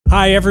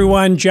Hi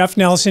everyone, Jeff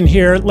Nelson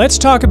here. Let's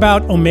talk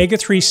about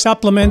omega-3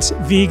 supplements,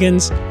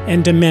 vegans,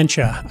 and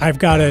dementia. I've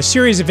got a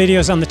series of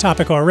videos on the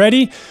topic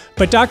already,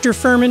 but Dr.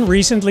 Fuhrman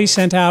recently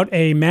sent out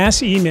a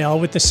mass email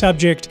with the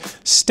subject,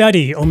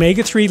 Study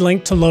Omega-3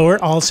 Linked to Lower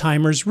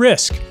Alzheimer's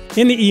Risk.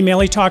 In the email,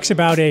 he talks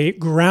about a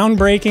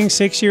groundbreaking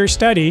 6-year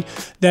study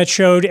that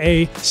showed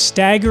a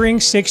staggering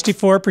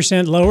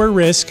 64% lower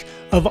risk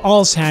of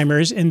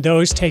Alzheimer's in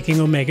those taking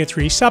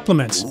omega-3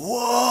 supplements.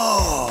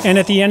 Whoa! And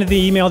at the end of the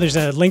email, there's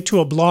a link to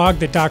a blog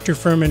that Dr.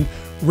 Fuhrman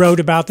wrote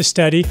about the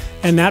study,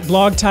 and that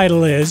blog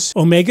title is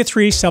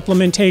Omega-3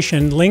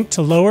 Supplementation Linked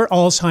to Lower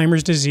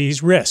Alzheimer's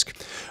Disease Risk.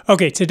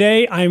 Okay,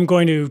 today I'm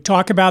going to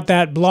talk about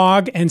that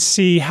blog and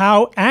see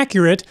how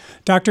accurate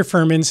Dr.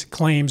 Fuhrman's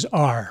claims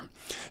are.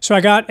 So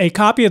I got a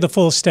copy of the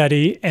full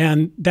study,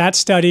 and that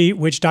study,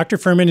 which Dr.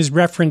 Fuhrman is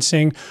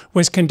referencing,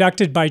 was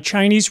conducted by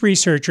Chinese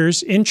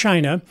researchers in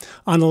China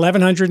on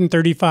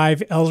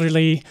 1,135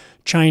 elderly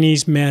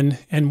Chinese men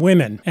and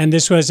women. And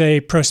this was a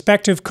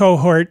prospective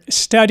cohort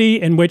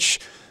study in which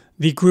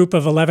the group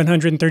of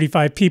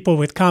 1,135 people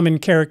with common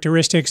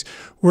characteristics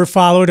were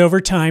followed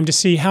over time to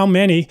see how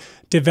many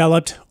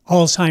developed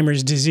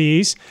Alzheimer's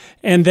disease.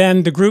 And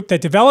then the group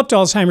that developed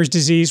Alzheimer's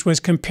disease was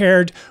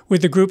compared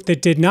with the group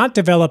that did not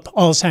develop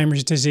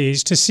Alzheimer's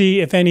disease to see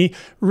if any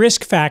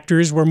risk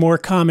factors were more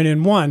common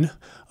in one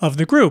of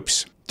the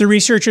groups. The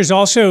researchers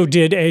also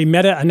did a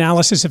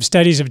meta-analysis of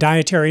studies of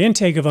dietary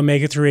intake of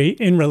omega-3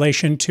 in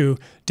relation to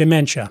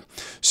dementia.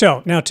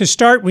 So now to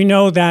start, we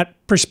know that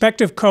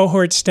prospective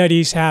cohort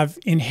studies have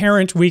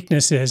inherent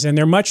weaknesses, and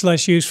they're much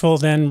less useful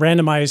than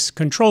randomized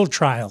controlled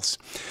trials.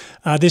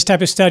 This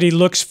type of study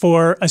looks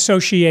for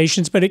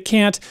associations, but it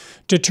can't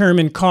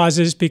determine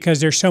causes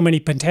because there's so many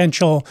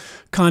potential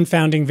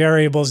confounding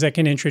variables that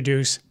can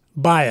introduce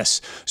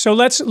bias. So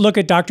let's look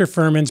at Dr.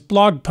 Fuhrman's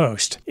blog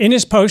post. In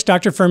his post,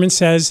 Dr. Fuhrman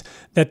says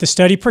that the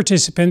study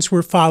participants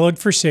were followed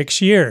for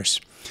 6 years.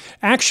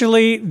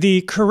 Actually,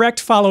 the correct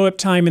follow-up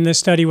time in this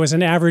study was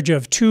an average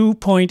of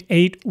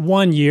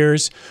 2.81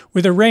 years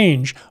with a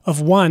range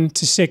of 1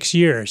 to 6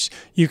 years.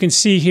 You can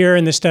see here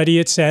in the study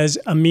it says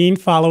a mean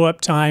follow-up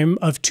time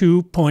of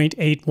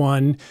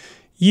 2.81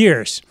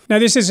 years. Now,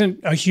 this isn't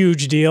a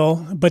huge deal,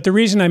 but the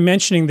reason I'm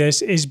mentioning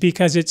this is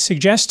because it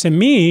suggests to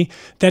me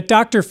that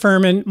Dr.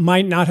 Fuhrman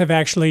might not have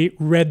actually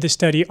read the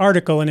study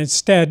article and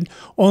instead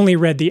only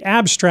read the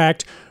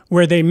abstract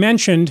where they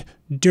mentioned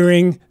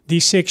during the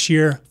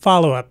 6-year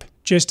follow-up,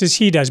 just as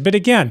he does. But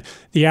again,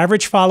 the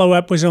average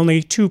follow-up was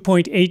only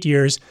 2.8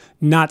 years,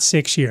 not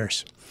 6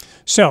 years.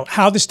 So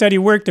how the study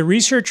worked, the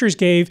researchers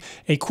gave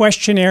a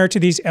questionnaire to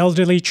these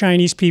elderly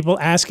Chinese people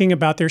asking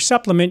about their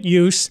supplement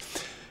use.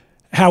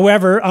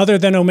 However, other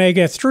than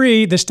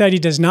omega-3, the study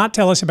does not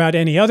tell us about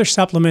any other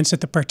supplements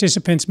that the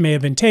participants may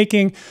have been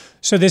taking.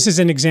 So this is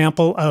an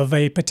example of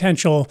a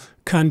potential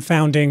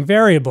confounding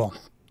variable.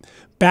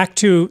 Back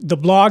to the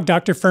blog,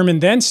 Dr. Fuhrman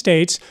then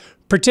states,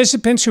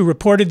 participants who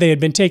reported they had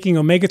been taking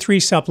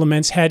omega-3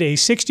 supplements had a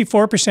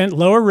 64%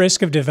 lower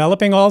risk of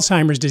developing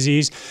Alzheimer's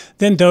disease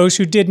than those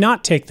who did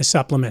not take the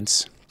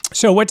supplements.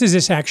 So what does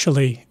this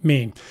actually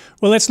mean?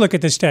 Well, let's look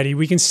at the study.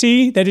 We can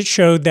see that it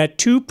showed that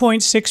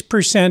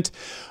 2.6%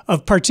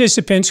 of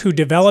participants who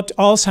developed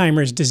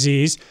Alzheimer's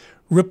disease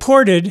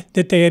reported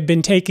that they had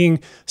been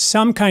taking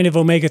some kind of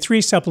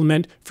omega-3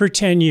 supplement for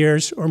 10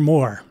 years or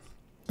more.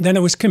 Then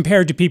it was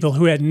compared to people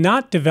who had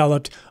not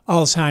developed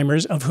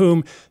Alzheimer's, of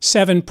whom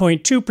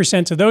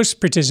 7.2% of those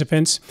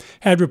participants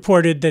had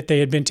reported that they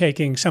had been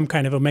taking some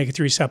kind of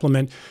omega-3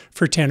 supplement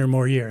for 10 or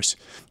more years.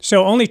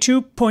 So only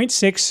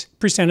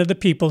 2.6% of the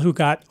people who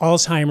got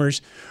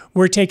Alzheimer's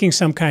were taking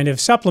some kind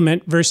of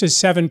supplement versus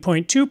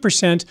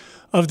 7.2%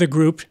 of the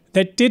group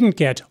that didn't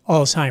get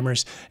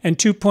Alzheimer's. And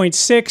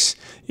 2.6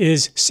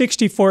 is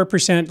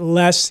 64%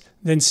 less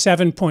than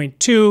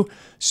 7.2,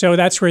 so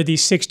that's where the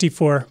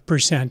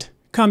 64%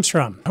 comes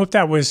from. I hope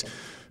that was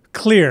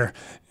clear.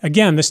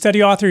 Again, the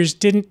study authors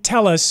didn't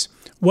tell us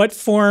what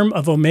form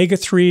of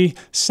omega-3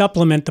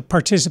 supplement the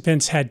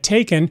participants had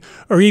taken,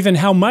 or even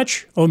how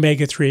much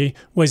omega-3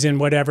 was in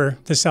whatever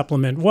the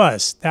supplement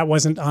was. That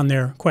wasn't on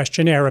their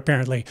questionnaire,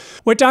 apparently.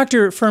 What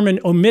Dr. Fuhrman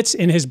omits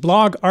in his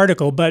blog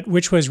article, but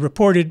which was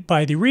reported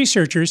by the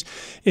researchers,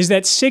 is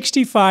that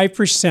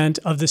 65%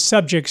 of the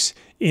subjects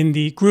in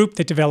the group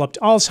that developed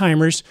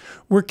Alzheimer's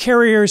were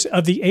carriers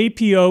of the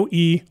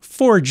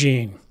APOE4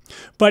 gene.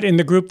 But in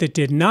the group that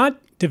did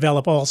not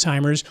develop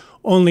Alzheimer's,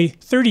 only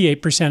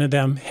 38% of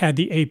them had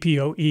the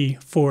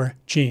APOE4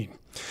 gene.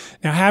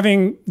 Now,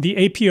 having the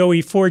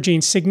APOE4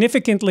 gene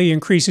significantly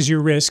increases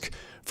your risk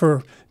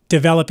for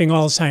developing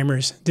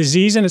Alzheimer's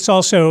disease, and it's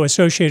also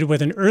associated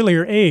with an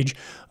earlier age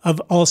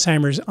of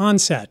Alzheimer's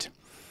onset.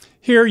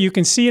 Here you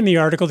can see in the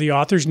article the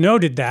authors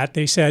noted that.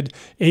 They said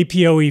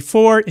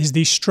APOE4 is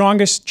the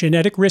strongest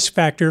genetic risk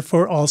factor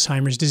for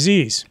Alzheimer's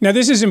disease. Now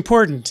this is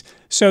important.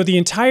 So the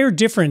entire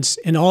difference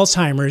in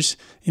Alzheimer's,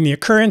 in the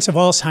occurrence of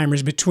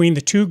Alzheimer's between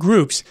the two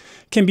groups,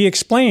 can be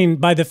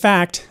explained by the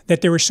fact that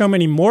there were so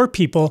many more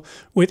people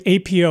with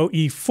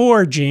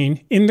APOE4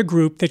 gene in the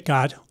group that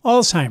got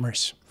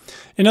Alzheimer's.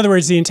 In other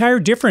words, the entire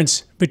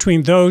difference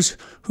between those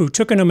who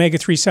took an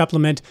omega-3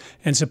 supplement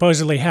and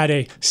supposedly had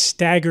a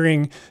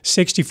staggering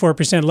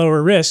 64%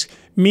 lower risk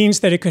means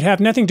that it could have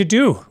nothing to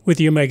do with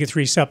the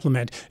omega-3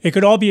 supplement. It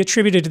could all be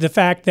attributed to the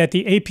fact that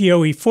the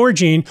APOE4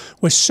 gene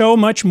was so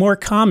much more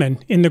common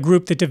in the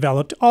group that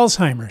developed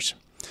Alzheimer's.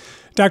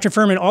 Dr.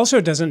 Fuhrman also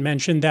doesn't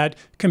mention that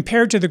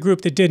compared to the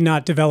group that did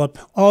not develop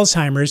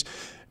Alzheimer's,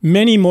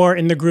 many more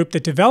in the group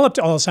that developed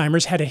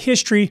Alzheimer's had a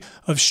history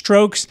of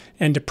strokes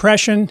and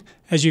depression,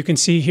 as you can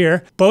see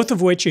here, both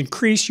of which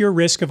increase your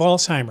risk of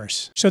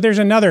Alzheimer's. So there's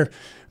another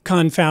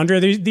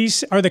confounder.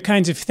 These are the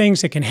kinds of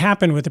things that can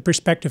happen with a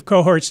prospective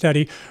cohort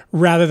study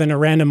rather than a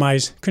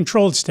randomized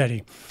controlled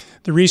study.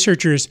 The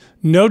researchers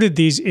noted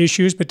these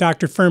issues, but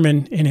Dr.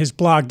 Fuhrman in his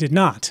blog did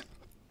not.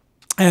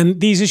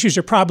 And these issues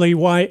are probably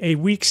why a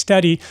weak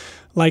study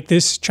like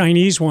this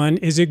Chinese one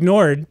is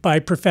ignored by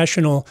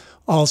professional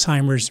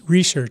Alzheimer's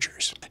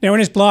researchers. Now, in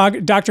his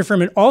blog, Dr.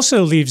 Fuhrman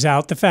also leaves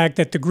out the fact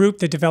that the group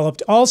that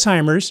developed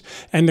Alzheimer's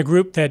and the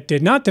group that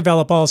did not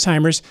develop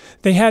Alzheimer's,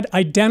 they had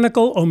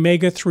identical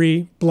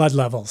omega-3 blood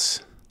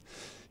levels.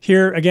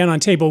 Here, again, on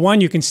table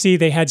 1, you can see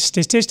they had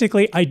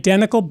statistically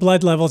identical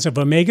blood levels of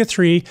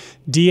omega-3,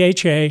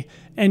 DHA,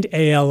 and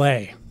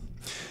ALA.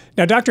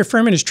 Now, Dr.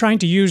 Fuhrman is trying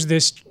to use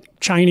this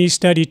Chinese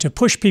study to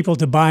push people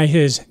to buy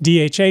his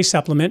DHA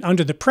supplement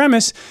under the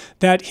premise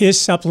that his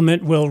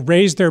supplement will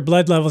raise their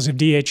blood levels of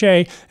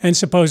DHA and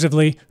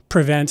supposedly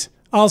prevent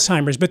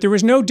Alzheimer's. But there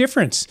was no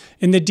difference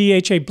in the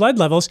DHA blood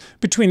levels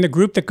between the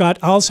group that got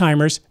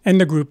Alzheimer's and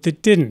the group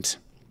that didn't.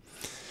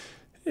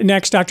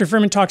 Next, Dr.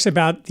 Fuhrman talks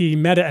about the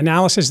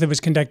meta-analysis that was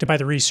conducted by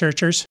the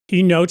researchers.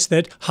 He notes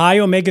that high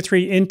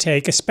omega-3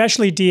 intake,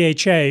 especially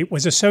DHA,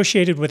 was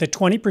associated with a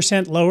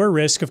 20% lower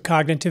risk of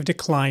cognitive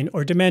decline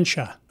or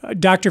dementia.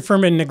 Dr.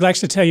 Fuhrman neglects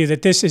to tell you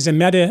that this is a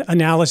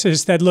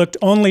meta-analysis that looked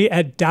only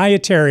at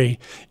dietary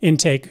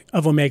intake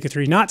of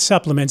omega-3, not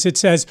supplements. It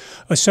says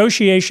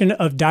association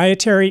of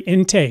dietary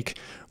intake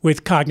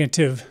with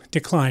cognitive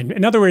decline.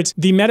 In other words,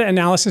 the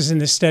meta-analysis in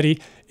this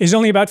study is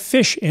only about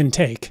fish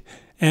intake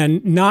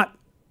and not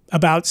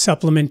about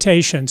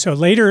supplementation. So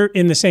later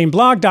in the same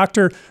blog,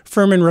 Dr.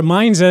 Fuhrman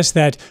reminds us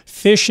that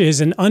fish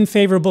is an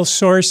unfavorable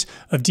source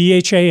of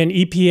DHA and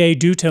EPA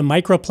due to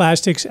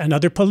microplastics and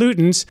other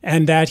pollutants,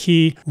 and that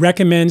he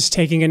recommends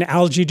taking an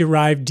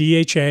algae-derived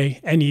DHA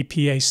and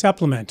EPA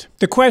supplement.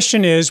 The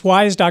question is,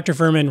 why is Dr.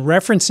 Fuhrman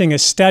referencing a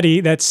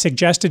study that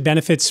suggested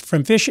benefits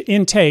from fish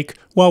intake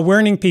while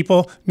warning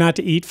people not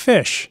to eat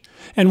fish?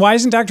 And why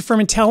isn't Dr.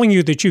 Fuhrman telling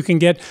you that you can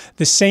get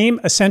the same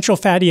essential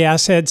fatty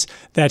acids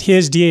that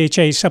his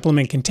DHA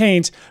supplement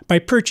contains by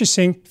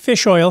purchasing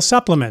fish oil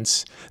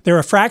supplements? They're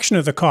a fraction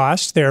of the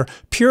cost, they're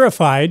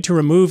purified to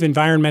remove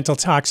environmental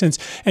toxins,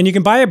 and you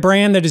can buy a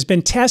brand that has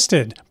been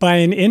tested by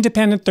an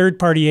independent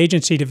third-party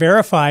agency to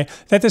verify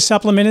that the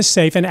supplement is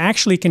safe and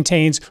actually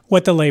contains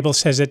what the label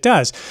says it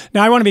does.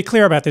 Now, I want to be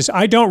clear about this.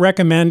 I don't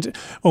recommend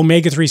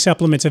omega-3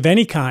 supplements of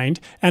any kind,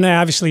 and I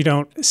obviously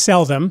don't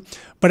sell them.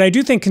 But I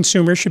do think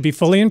consumers should be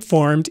fully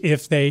informed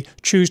if they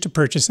choose to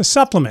purchase a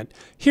supplement.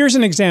 Here's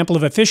an example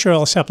of a fish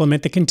oil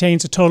supplement that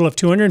contains a total of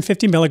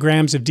 250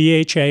 milligrams of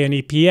DHA and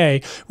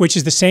EPA, which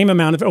is the same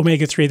amount of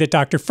omega-3 that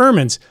Dr.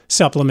 Fuhrman's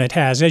supplement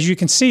has. As you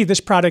can see,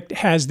 this product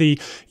has the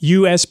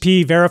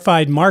USP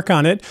verified mark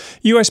on it.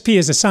 USP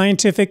is a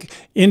scientific,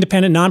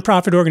 independent,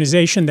 nonprofit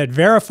organization that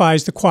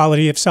verifies the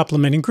quality of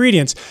supplement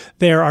ingredients.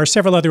 There are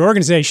several other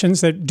organizations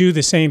that do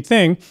the same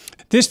thing.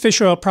 This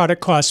fish oil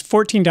product costs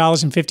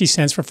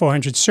 $14.50 for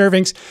 400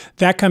 servings.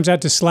 That comes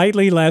out to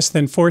slightly less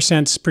than 4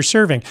 cents per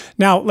serving.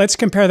 Now, let's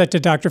compare that to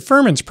Dr.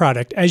 Fuhrman's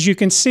product. As you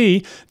can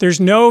see, there's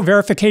no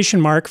verification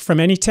mark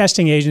from any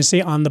testing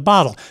agency on the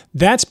bottle.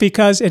 That's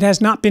because it has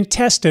not been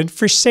tested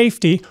for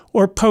safety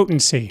or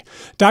potency.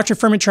 Dr.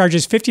 Fuhrman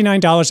charges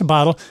 $59 a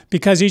bottle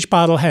because each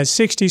bottle has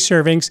 60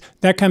 servings.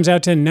 That comes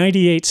out to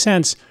 98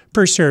 cents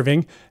per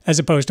serving as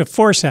opposed to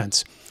 4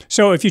 cents.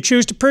 So if you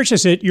choose to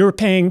purchase it, you're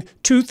paying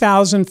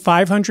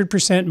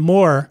 2,500%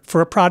 more for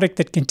a product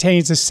that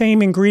contains the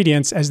same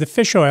ingredients as the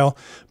fish oil,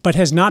 but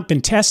has not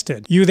been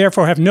tested. You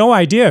therefore have no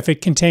idea if it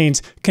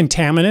contains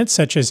contaminants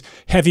such as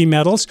heavy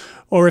metals,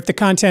 or if the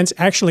contents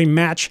actually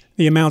match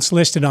the amounts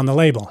listed on the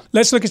label.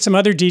 Let's look at some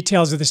other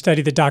details of the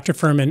study that Dr.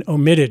 Fuhrman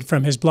omitted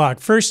from his blog.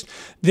 First,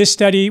 this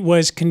study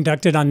was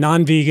conducted on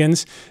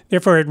non-vegans.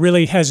 Therefore, it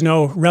really has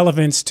no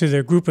relevance to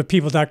the group of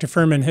people Dr.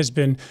 Fuhrman has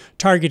been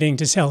targeting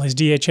to sell his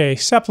DHA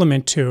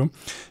supplement to.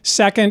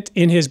 Second,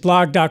 in his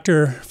blog,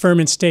 Dr.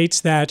 Fuhrman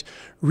states that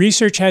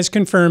research has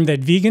confirmed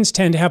that vegans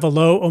tend to have a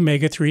low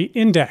omega-3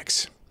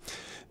 index.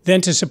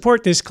 Then to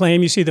support this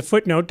claim, you see the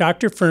footnote,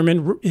 Dr.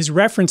 Fuhrman is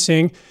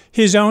referencing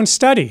his own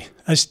study,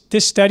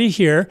 this study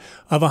here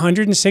of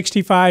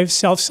 165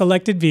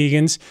 self-selected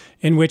vegans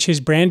in which his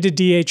branded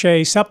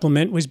DHA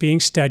supplement was being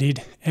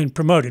studied and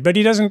promoted. But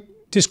he doesn't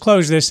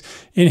disclose this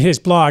in his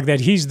blog,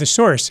 that he's the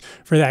source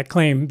for that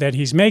claim that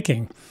he's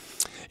making.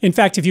 In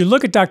fact, if you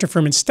look at Dr.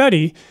 Fuhrman's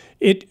study,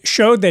 it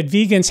showed that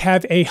vegans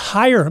have a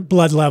higher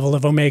blood level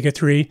of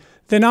omega-3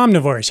 than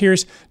omnivores.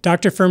 Here's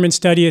Dr. Fuhrman's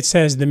study. It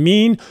says the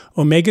mean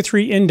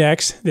omega-3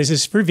 index, this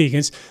is for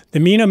vegans,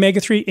 the mean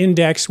omega-3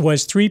 index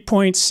was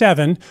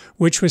 3.7,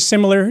 which was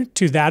similar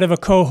to that of a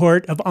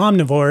cohort of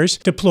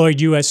omnivores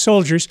deployed U.S.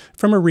 soldiers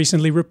from a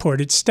recently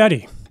reported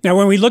study. Now,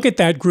 when we look at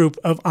that group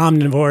of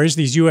omnivores,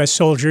 these U.S.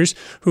 soldiers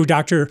who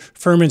Dr.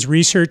 Fuhrman's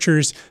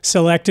researchers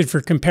selected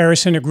for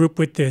comparison, a group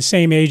with the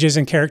same ages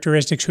and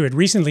characteristics who had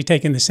recently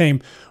taken the same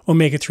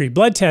omega-3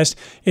 blood test,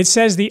 it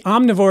says the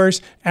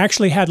omnivores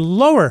actually had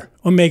lower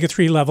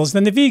omega-3 levels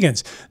than the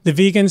vegans. The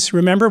vegans,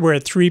 remember, were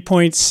at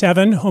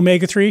 3.7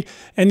 omega-3,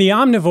 and the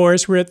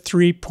omnivores were at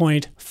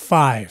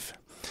 3.5.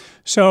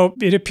 So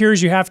it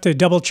appears you have to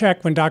double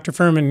check when Dr.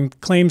 Fuhrman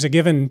claims a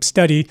given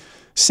study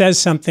says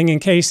something in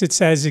case it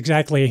says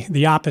exactly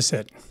the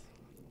opposite.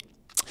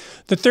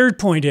 The third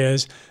point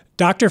is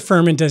Dr.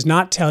 Fuhrman does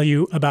not tell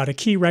you about a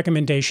key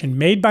recommendation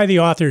made by the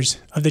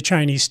authors of the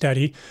Chinese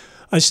study,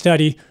 a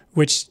study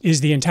which is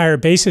the entire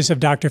basis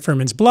of Dr.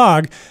 Fuhrman's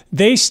blog.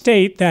 They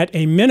state that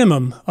a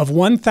minimum of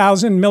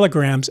 1,000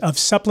 milligrams of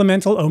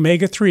supplemental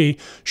omega-3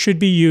 should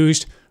be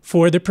used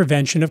for the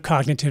prevention of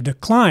cognitive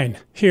decline.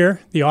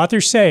 Here, the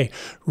authors say,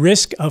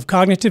 risk of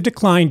cognitive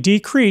decline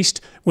decreased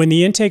when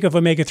the intake of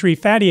omega-3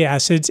 fatty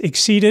acids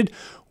exceeded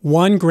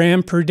 1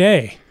 gram per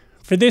day.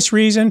 For this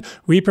reason,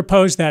 we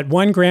propose that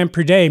 1 gram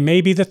per day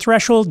may be the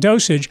threshold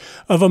dosage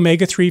of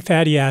omega-3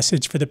 fatty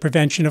acids for the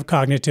prevention of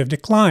cognitive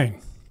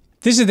decline.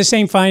 This is the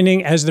same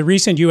finding as the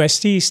recent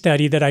USC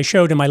study that I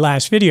showed in my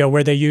last video,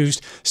 where they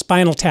used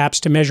spinal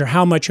taps to measure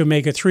how much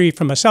omega-3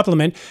 from a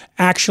supplement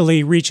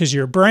actually reaches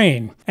your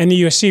brain. And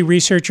the USC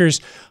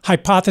researchers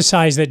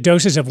hypothesized that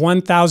doses of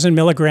 1,000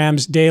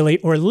 milligrams daily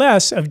or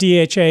less of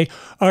DHA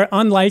are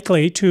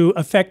unlikely to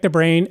affect the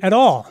brain at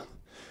all.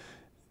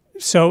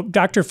 So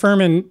Dr.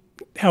 Fuhrman,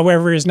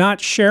 however, is not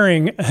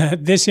sharing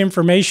this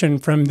information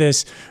from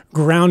this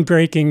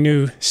groundbreaking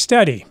new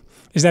study.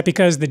 Is that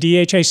because the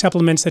DHA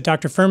supplements that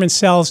Dr. Fuhrman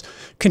sells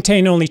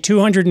contain only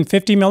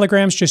 250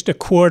 milligrams, just a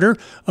quarter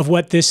of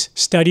what this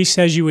study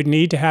says you would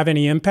need to have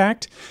any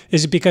impact?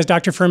 Is it because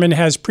Dr. Fuhrman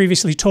has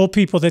previously told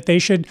people that they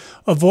should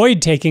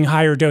avoid taking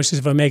higher doses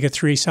of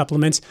omega-3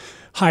 supplements,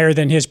 higher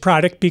than his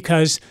product,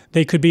 because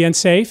they could be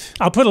unsafe?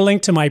 I'll put a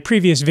link to my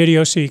previous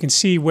video so you can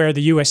see where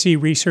the USC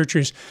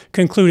researchers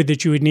concluded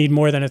that you would need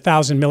more than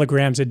 1,000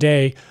 milligrams a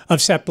day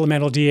of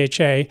supplemental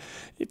DHA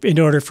in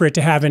order for it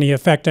to have any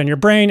effect on your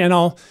brain. And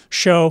I'll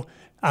show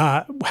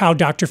how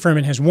Dr.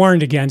 Fuhrman has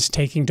warned against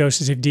taking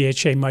doses of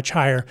DHA much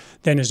higher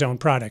than his own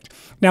product.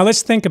 Now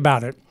let's think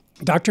about it.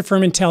 Dr.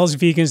 Fuhrman tells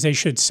vegans they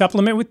should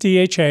supplement with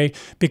DHA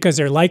because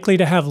they're likely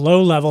to have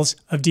low levels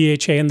of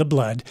DHA in the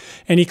blood.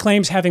 And he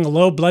claims having a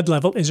low blood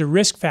level is a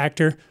risk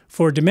factor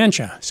for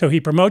dementia. So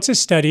he promotes a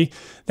study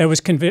that was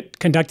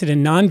conducted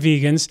in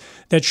non-vegans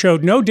that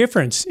showed no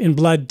difference in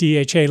blood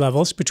DHA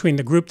levels between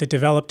the group that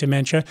developed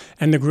dementia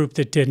and the group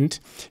that didn't.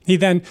 He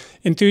then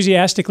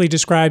enthusiastically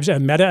describes a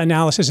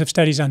meta-analysis of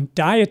studies on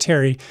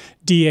dietary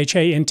DHA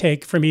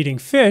intake from eating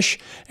fish,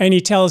 and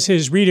he tells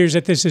his readers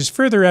that this is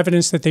further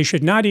evidence that they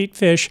should not eat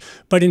fish,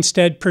 but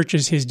instead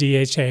purchase his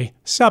DHA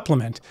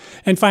supplement.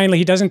 And finally,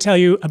 he doesn't tell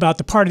you about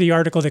the part of the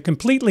article that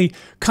completely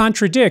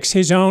contradicts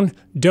his own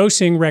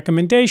dosing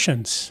recommendations.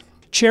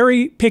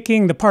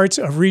 Cherry-picking the parts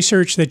of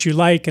research that you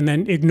like and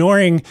then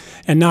ignoring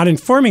and not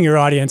informing your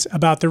audience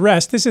about the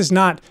rest, this is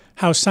not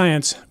how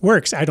science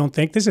works, I don't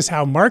think. This is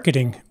how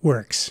marketing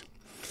works.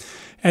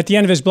 At the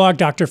end of his blog,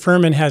 Dr.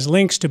 Fuhrman has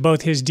links to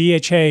both his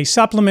DHA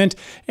supplement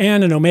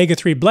and an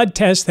omega-3 blood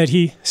test that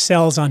he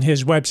sells on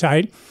his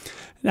website.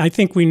 I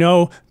think we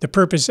know the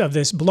purpose of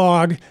this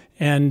blog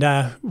and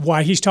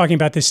why he's talking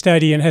about this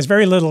study, and has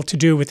very little to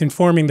do with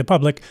informing the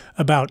public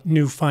about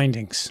new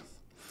findings.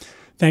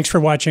 Thanks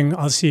for watching.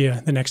 I'll see you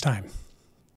the next time.